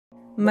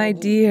My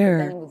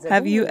dear,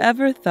 have you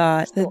ever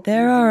thought that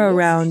there are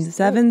around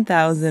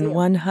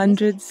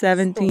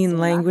 7,117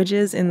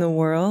 languages in the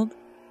world?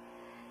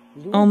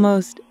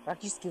 Almost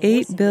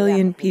 8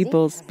 billion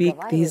people speak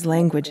these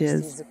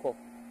languages.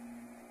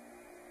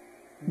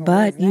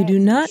 But you do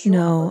not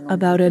know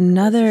about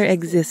another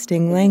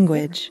existing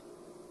language.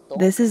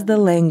 This is the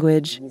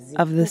language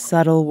of the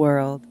subtle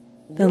world,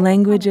 the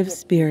language of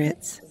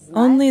spirits.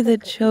 Only the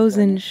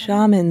chosen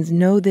shamans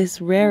know this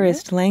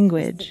rarest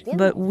language,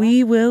 but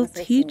we will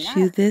teach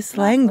you this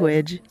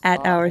language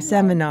at our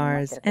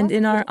seminars and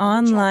in our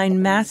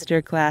online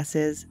master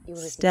classes,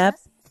 step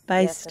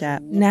by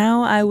step.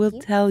 Now I will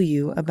tell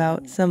you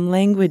about some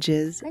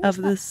languages of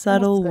the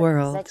subtle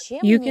world.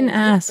 You can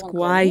ask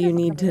why you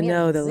need to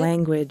know the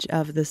language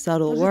of the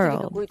subtle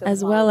world,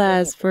 as well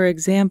as, for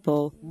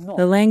example,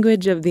 the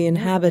language of the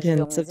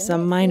inhabitants of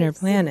some minor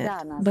planet.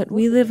 But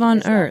we live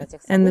on Earth,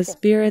 and the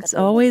spirits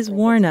always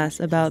warn us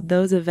about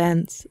those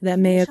events that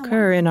may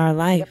occur in our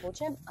life.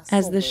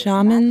 As the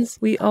shamans,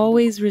 we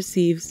always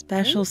receive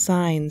special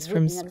signs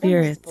from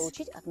spirits.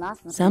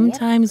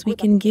 Sometimes we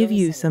can give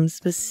you some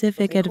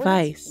specific advice.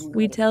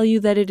 We tell you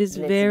that it is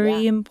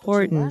very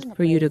important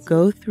for you to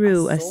go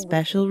through a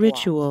special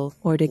ritual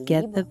or to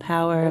get the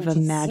power of a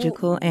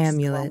magical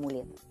amulet.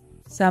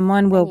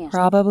 Someone will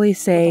probably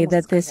say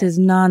that this is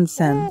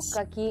nonsense.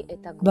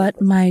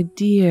 But my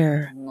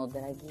dear,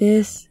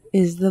 this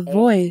is the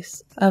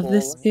voice of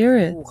the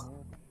spirits.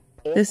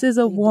 This is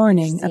a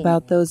warning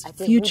about those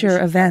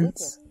future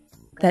events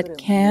that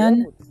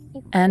can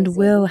and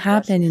will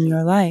happen in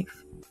your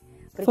life.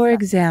 For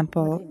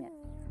example,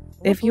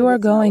 if you are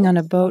going on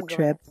a boat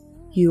trip,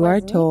 you are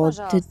told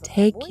to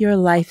take your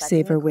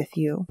lifesaver with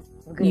you.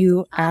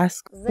 You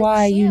ask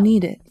why you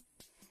need it.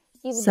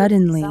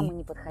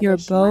 Suddenly, your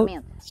boat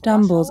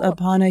stumbles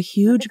upon a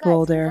huge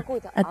boulder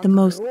at the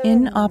most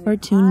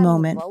inopportune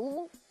moment,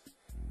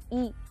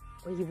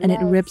 and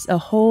it rips a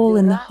hole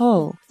in the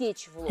hull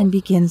and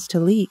begins to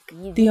leak.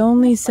 The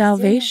only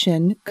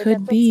salvation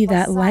could be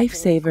that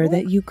lifesaver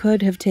that you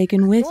could have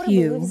taken with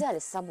you.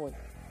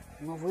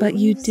 But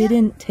you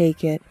didn't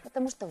take it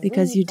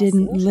because you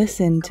didn't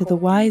listen to the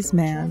wise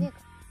man.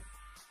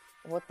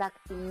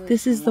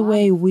 This is the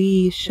way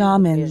we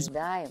shamans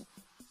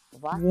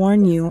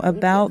warn you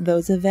about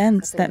those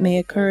events that may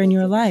occur in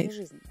your life.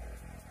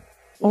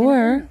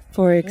 Or,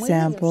 for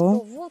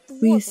example,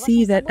 we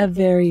see that a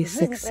very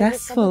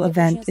successful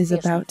event is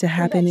about to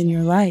happen in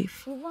your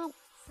life,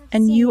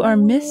 and you are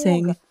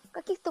missing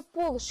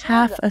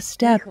half a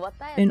step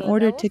in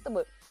order to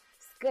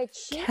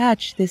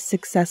catch this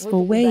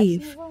successful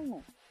wave.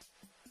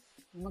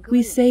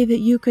 We say that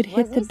you could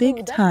hit the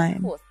big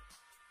time,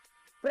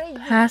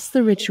 pass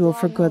the ritual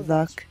for good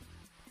luck,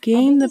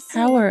 gain the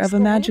power of a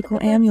magical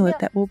amulet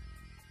that will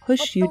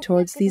push you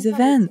towards these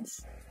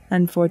events.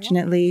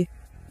 Unfortunately,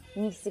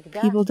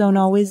 people don't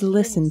always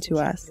listen to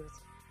us.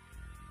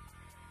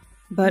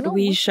 But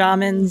we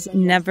shamans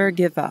never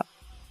give up.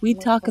 We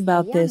talk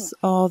about this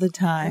all the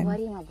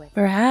time.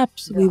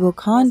 Perhaps we will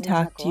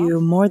contact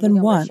you more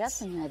than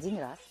once.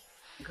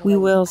 We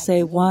will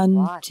say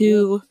 1,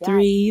 2,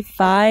 3,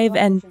 5,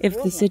 and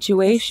if the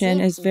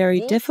situation is very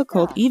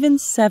difficult, even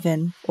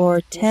 7 or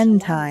 10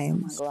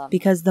 times.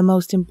 Because the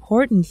most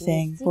important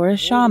thing for a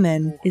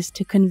shaman is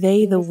to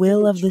convey the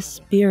will of the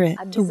spirit,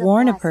 to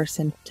warn a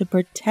person, to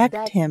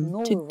protect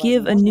him, to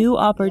give a new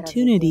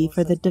opportunity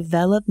for the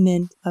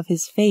development of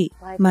his fate.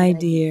 My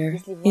dear,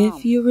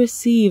 if you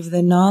receive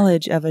the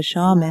knowledge of a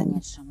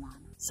shaman,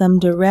 some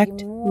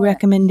direct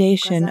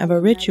recommendation of a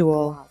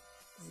ritual,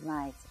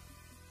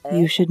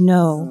 you should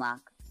know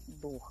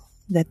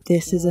that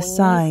this is a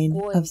sign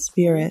of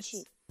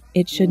spirits.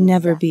 It should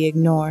never be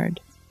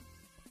ignored.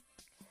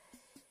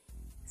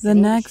 The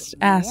next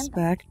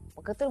aspect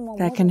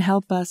that can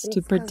help us to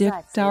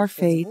predict our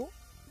fate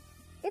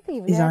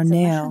is our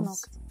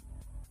nails.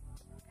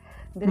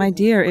 My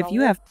dear, if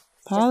you have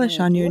polish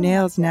on your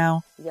nails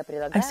now,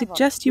 I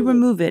suggest you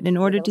remove it in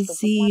order to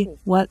see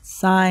what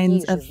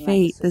signs of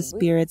fate the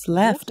spirits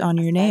left on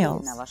your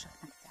nails.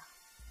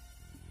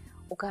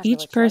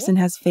 Each person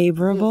has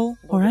favorable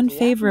or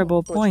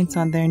unfavorable points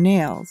on their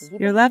nails.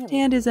 Your left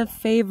hand is a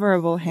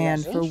favorable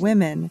hand for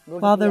women,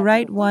 while the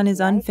right one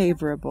is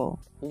unfavorable.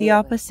 The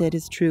opposite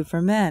is true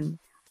for men.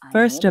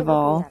 First of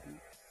all,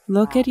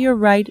 look at your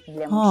right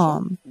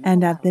palm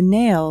and at the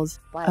nails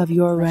of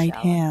your right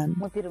hand.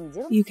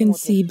 You can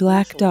see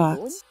black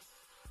dots.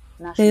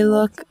 They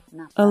look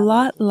a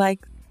lot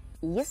like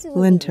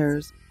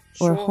splinters,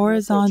 or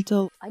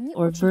horizontal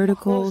or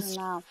vertical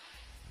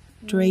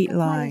straight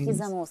lines.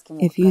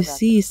 If you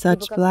see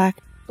such black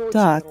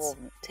dots,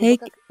 take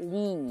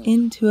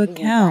into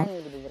account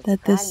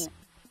that the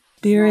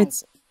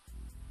spirits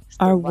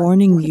are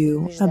warning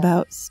you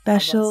about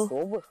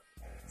special,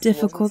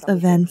 difficult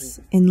events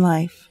in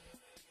life.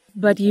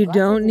 But you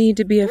don't need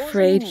to be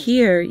afraid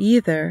here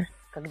either.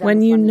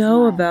 When you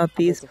know about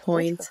these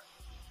points,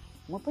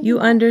 you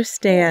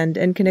understand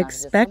and can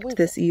expect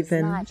this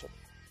even,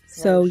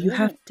 so you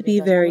have to be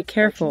very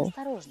careful.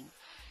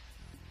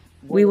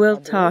 We will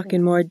talk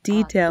in more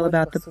detail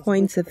about the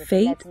points of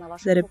fate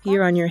that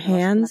appear on your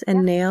hands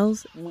and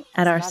nails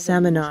at our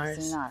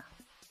seminars.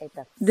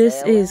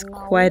 This is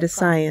quite a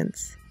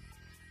science.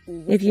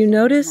 If you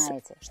notice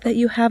that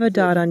you have a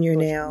dot on your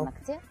nail,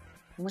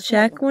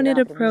 check when it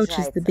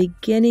approaches the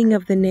beginning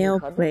of the nail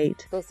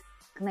plate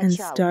and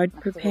start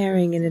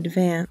preparing in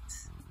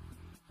advance.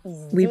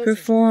 We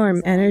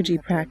perform energy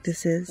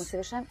practices.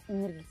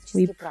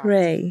 We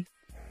pray.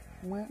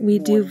 We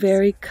do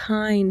very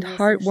kind,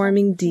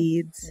 heartwarming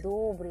deeds,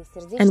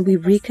 and we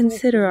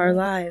reconsider our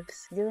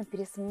lives.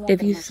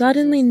 If you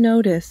suddenly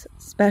notice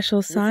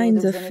special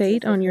signs of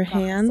fate on your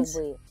hands,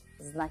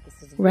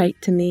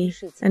 write to me,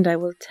 and I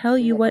will tell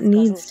you what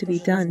needs to be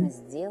done.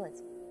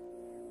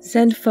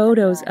 Send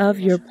photos of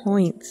your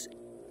points,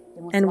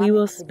 and we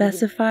will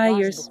specify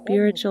your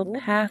spiritual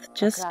path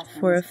just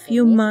for a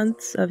few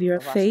months of your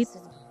fate.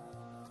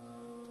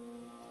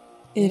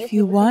 If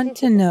you want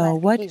to know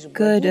what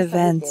good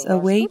events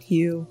await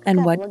you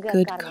and what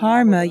good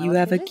karma you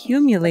have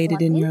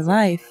accumulated in your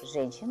life,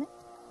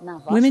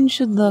 women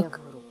should look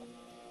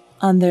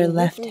on their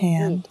left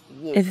hand.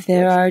 If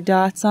there are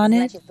dots on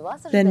it,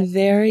 then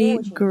very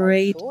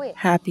great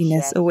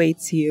happiness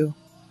awaits you.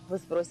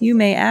 You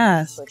may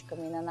ask,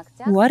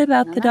 what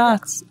about the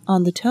dots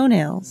on the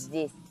toenails?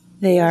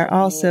 They are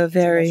also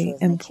very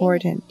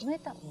important.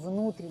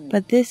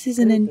 But this is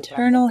an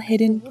internal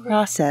hidden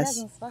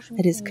process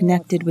that is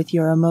connected with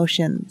your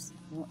emotions.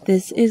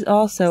 This is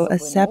also a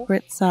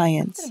separate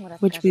science,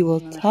 which we will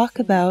talk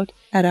about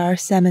at our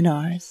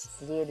seminars.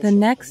 The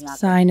next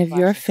sign of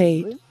your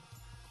fate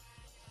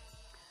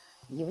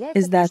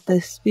is that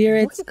the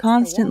spirits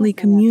constantly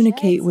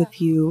communicate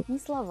with you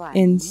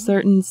in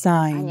certain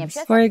signs.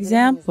 For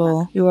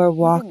example, you are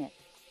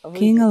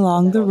walking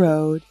along the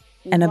road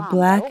and a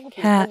black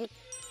cat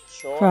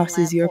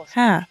crosses your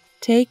path.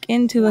 Take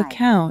into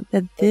account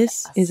that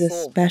this is a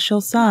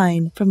special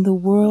sign from the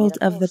world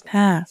of the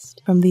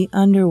past, from the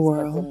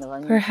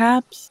underworld.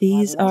 Perhaps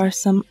these are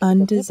some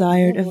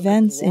undesired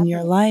events in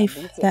your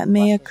life that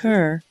may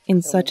occur.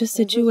 In such a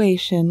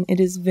situation, it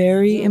is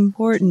very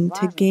important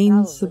to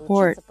gain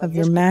support of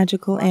your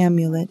magical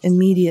amulet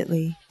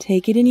immediately.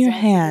 Take it in your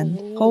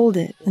hand, hold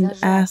it, and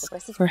ask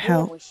for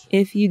help.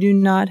 If you do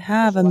not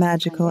have a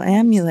magical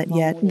amulet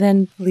yet,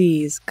 then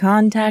please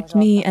contact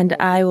me and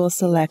I will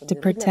select a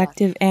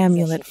protective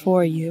amulet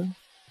for you.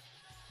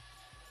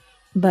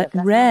 But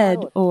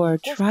red or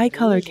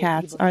tricolor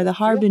cats are the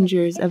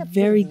harbingers of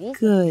very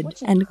good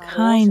and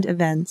kind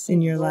events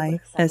in your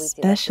life,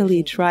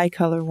 especially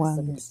tricolor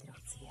ones.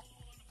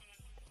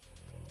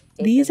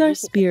 These are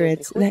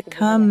spirits that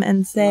come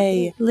and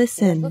say,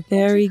 listen,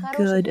 very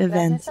good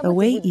events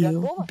await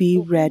you. Be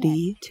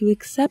ready to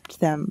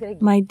accept them.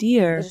 My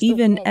dear,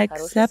 even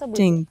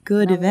accepting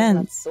good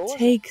events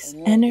takes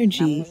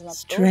energy,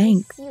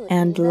 strength,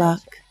 and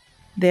luck.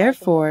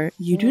 Therefore,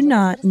 you do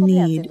not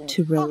need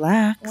to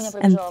relax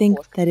and think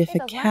that if a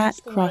cat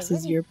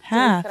crosses your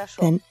path,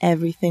 then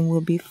everything will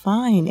be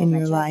fine in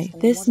your life.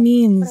 This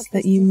means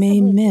that you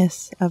may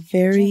miss a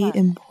very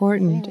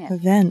important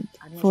event.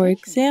 For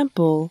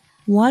example,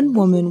 one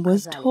woman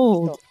was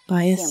told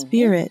by a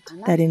spirit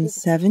that in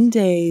 7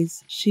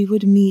 days she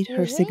would meet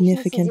her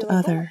significant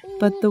other.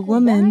 But the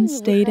woman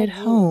stayed at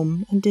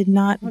home and did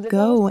not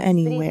go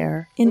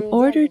anywhere. In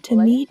order to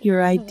meet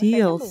your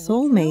ideal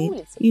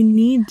soulmate, you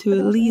need to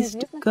at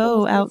least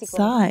go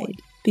outside,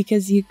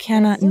 because you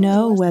cannot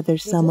know whether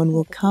someone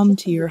will come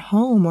to your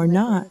home or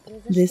not.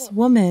 This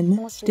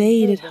woman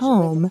stayed at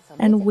home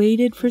and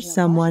waited for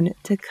someone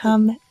to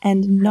come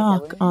and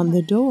knock on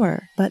the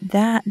door. But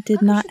that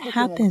did not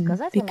happen,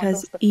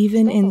 because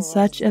even in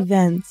such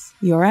events,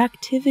 your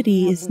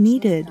activity is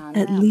needed,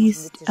 at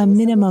least a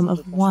minimum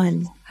of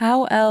 1.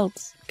 How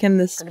else can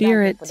the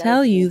spirit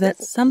tell you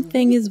that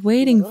something is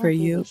waiting for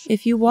you?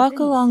 If you walk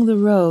along the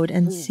road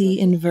and see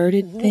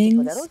inverted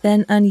things,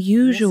 then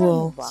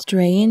unusual,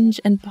 strange,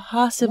 and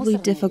possibly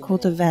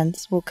difficult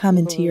events will come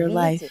into your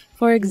life.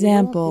 For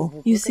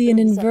example, you see an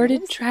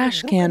inverted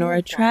trash can or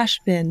a trash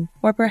bin,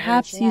 or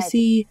perhaps you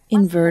see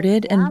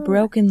inverted and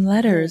broken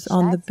letters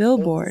on the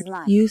billboard.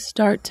 You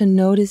start to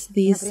notice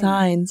these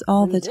signs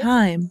all the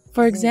time.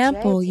 For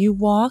example, you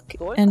walk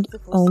and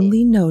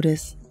only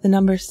notice the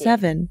number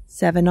 7,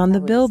 7 on the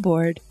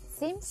billboard,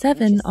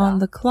 7 on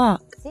the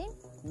clock,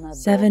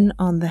 7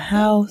 on the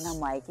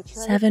house,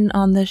 7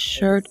 on the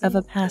shirt of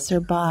a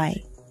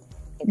passerby.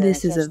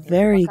 This is a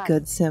very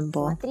good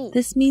symbol.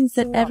 This means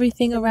that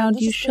everything around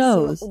you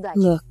shows.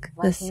 Look,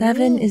 the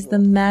 7 is the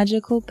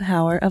magical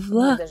power of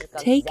luck.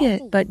 Take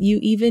it, but you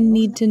even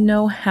need to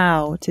know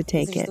how to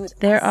take it.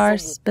 There are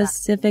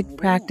specific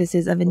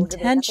practices of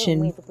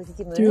intention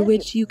through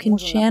which you can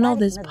channel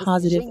this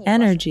positive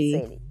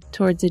energy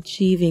towards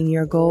achieving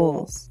your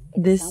goals.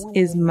 This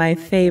is my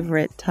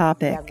favorite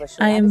topic.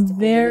 I am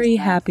very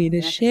happy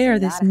to share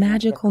this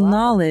magical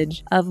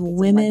knowledge of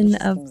women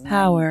of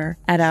power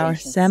at our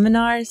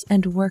seminars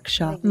and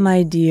workshops.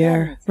 My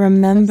dear,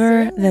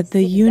 remember that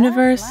the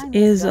universe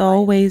is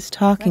always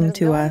talking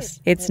to us.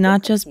 It's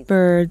not just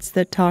birds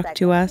that talk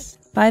to us.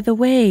 By the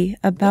way,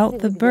 about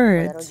the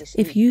birds,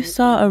 if you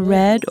saw a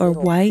red or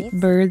white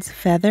bird's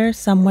feather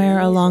somewhere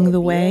along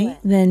the way,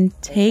 then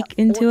take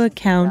into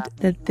account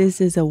that this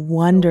is a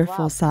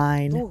wonderful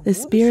sign. The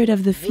spirit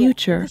of the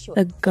future,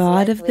 the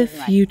God of the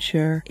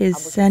future, is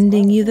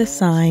sending you the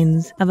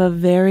signs of a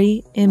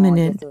very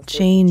imminent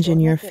change in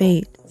your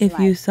fate. If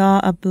you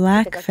saw a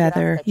black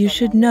feather, you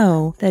should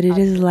know that it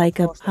is like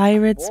a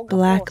pirate's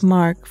black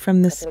mark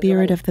from the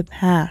spirit of the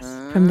past,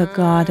 from the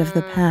God of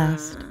the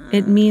past.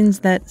 It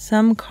means that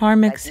some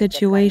karmic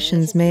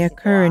situations may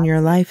occur in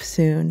your life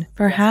soon.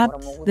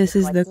 Perhaps this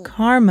is the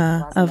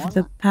karma of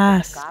the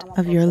past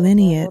of your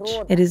lineage.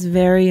 It is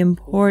very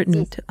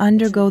important to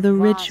undergo the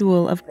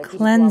ritual of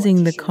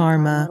cleansing the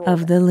karma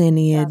of the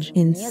lineage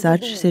in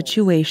such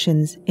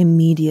situations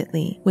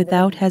immediately,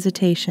 without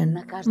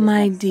hesitation.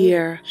 My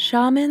dear,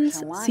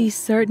 shamans see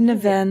certain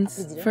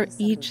events for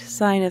each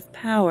sign of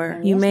power.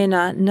 You may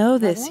not know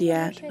this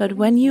yet, but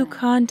when you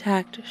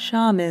contact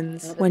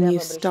shamans, when you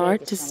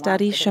start to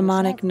study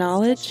shamanic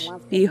knowledge,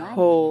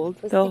 behold,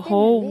 the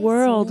whole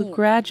world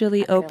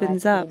gradually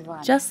opens up,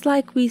 just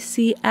like we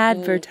see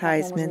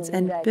advertisements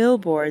and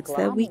billboards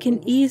that we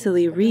can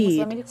easily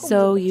read.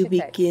 So you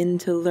begin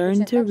to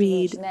learn to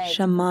read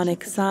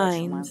shamanic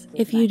signs.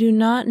 If you do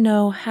not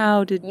know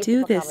how to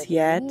do this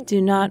yet,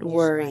 do not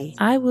worry.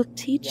 I will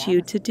teach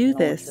you to do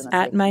this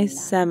at my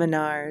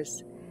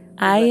seminars.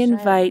 I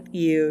invite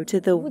you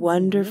to the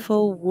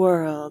wonderful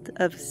world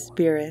of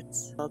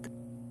spirits.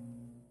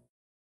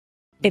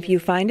 If you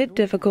find it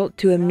difficult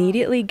to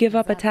immediately give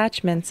up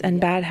attachments and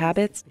bad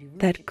habits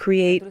that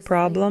create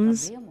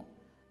problems,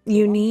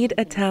 you need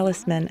a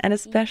talisman and a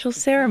special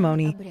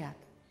ceremony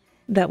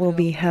that will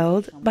be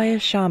held by a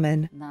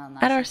shaman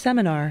at our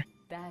seminar.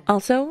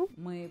 Also,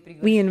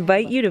 we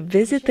invite you to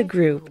visit the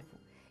group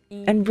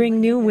and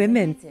bring new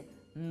women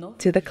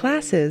to the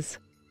classes.